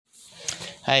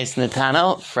Hi, it's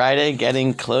Nathaniel. Friday,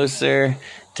 getting closer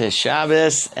to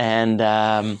Shabbos and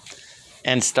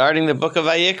starting the book of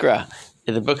Vayikra.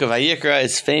 The book of Vayikra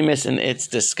is famous in its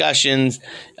discussions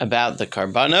about the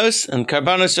karbanos, and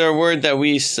karbanos are a word that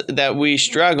we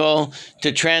struggle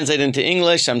to translate into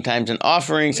English. Sometimes an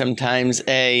offering, sometimes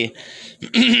a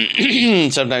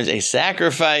sometimes a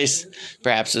sacrifice,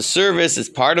 perhaps a service. It's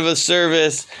part of a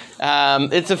service.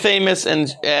 It's a famous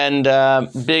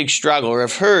and big struggle.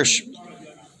 Rav Hirsch,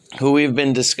 who we've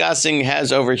been discussing,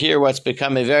 has over here what's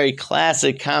become a very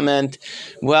classic comment,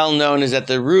 well known, is that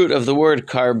the root of the word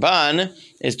karban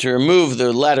is to remove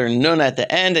the letter nun at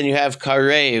the end, and you have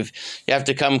karev. You have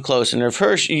to come close. And Rav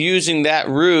Hirsch, using that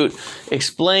root,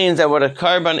 explains that what a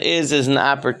karban is an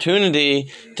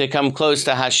opportunity to come close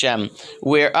to Hashem.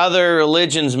 Where other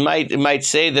religions might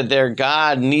say that their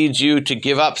God needs you to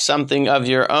give up something of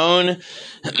your own,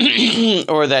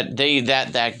 or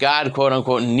that God, quote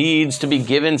unquote, needs to be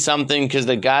given something because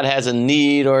the God has a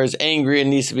need or is angry and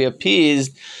needs to be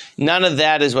appeased. None of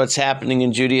that is what's happening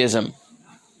in Judaism.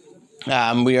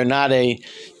 We are not a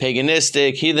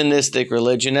paganistic, heathenistic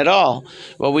religion at all.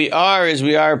 What we are is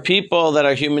we are people that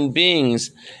are human beings,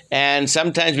 and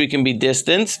sometimes we can be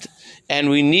distanced,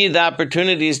 and we need the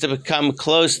opportunities to become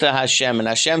close to Hashem. And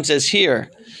Hashem says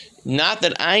here, not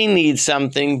that I need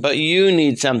something, but you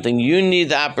need something. You need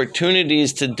the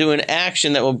opportunities to do an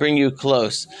action that will bring you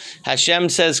close. Hashem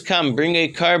says, come, bring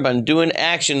a karban, do an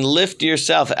action, lift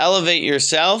yourself, elevate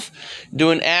yourself, do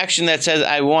an action that says,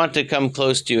 I want to come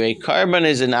close to you. A karban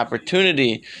is an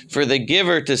opportunity for the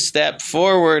giver to step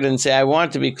forward and say, I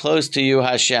want to be close to you,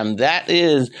 Hashem. That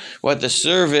is what the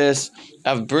service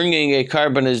of bringing a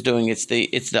karban is doing. It's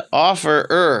the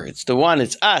offerer. It's the one.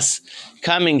 It's us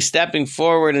coming, stepping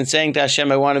forward and saying to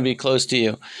Hashem, I want to be close to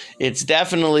you. It's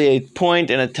definitely a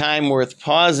point and a time worth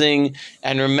pausing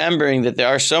and remembering that there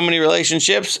are so many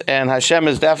relationships, and Hashem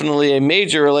is definitely a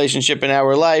major relationship in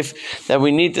our life, that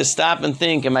we need to stop and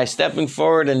think, am I stepping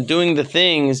forward and doing the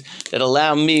things that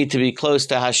allow me to be close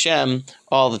to Hashem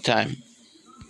all the time?